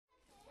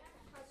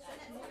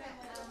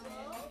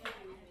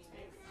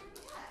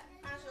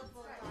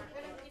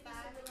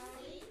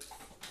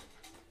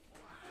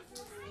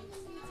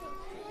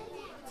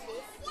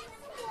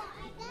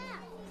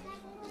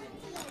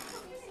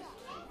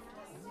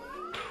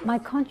My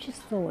conscious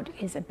thought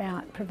is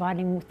about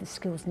providing them with the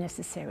skills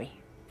necessary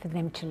for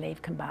them to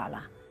leave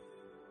Kambala,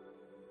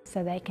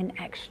 so they can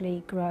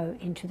actually grow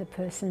into the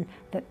person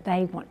that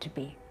they want to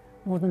be,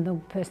 more than the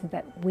person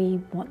that we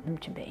want them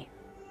to be.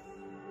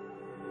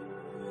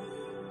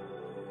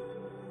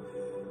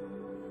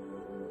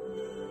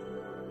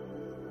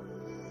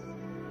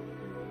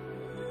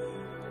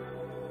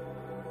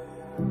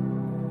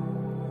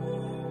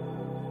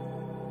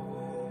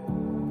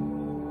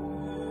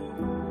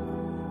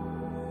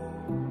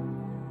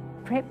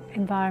 Prep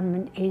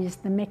environment is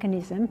the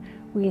mechanism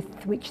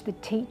with which the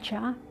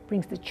teacher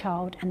brings the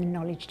child and the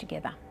knowledge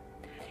together.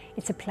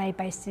 It's a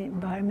play-based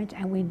environment,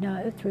 and we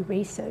know through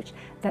research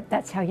that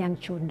that's how young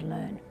children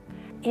learn.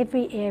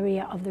 Every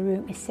area of the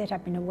room is set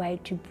up in a way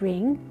to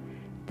bring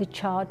the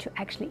child to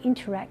actually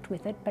interact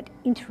with it, but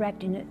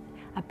interact in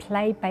a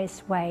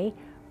play-based way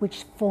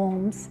which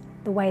forms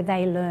the way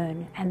they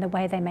learn and the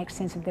way they make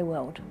sense of their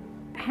world.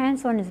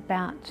 Hands-on is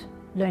about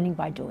learning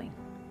by doing.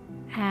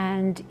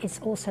 And it's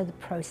also the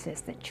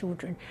process that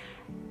children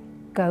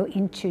go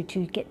into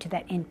to get to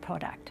that end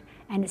product.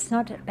 And it's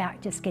not about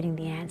just getting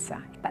the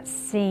answer, but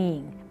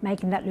seeing,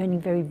 making that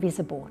learning very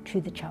visible to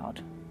the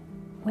child.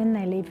 When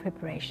they leave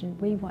preparation,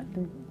 we want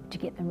them to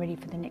get them ready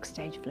for the next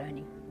stage of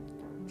learning.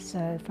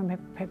 So from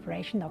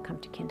preparation, they'll come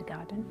to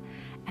kindergarten,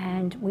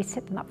 and we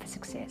set them up for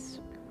success.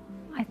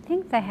 I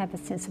think they have a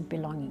sense of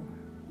belonging,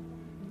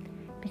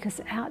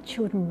 because our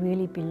children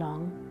really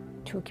belong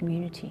to a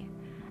community.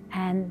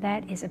 And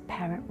that is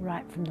apparent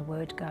right from the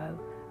word go.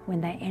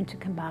 When they enter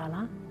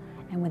Kambala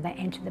and when they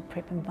enter the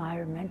prep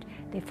environment,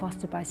 they're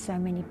fostered by so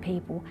many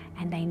people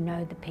and they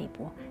know the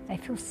people. They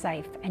feel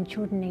safe, and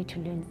children need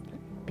to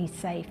be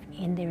safe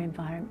in their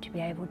environment to be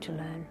able to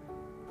learn.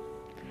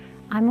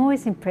 I'm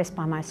always impressed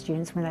by my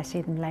students when I see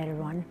them later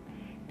on,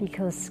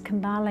 because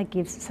Kambala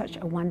gives such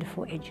a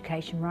wonderful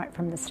education right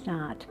from the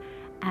start,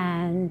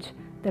 and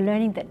the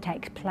learning that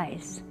takes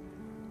place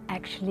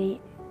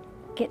actually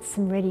gets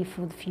them ready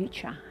for the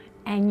future.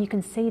 And you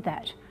can see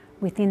that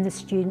within the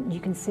student. You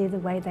can see the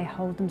way they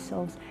hold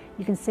themselves.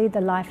 You can see the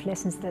life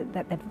lessons that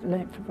they've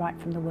learnt right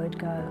from the word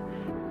go.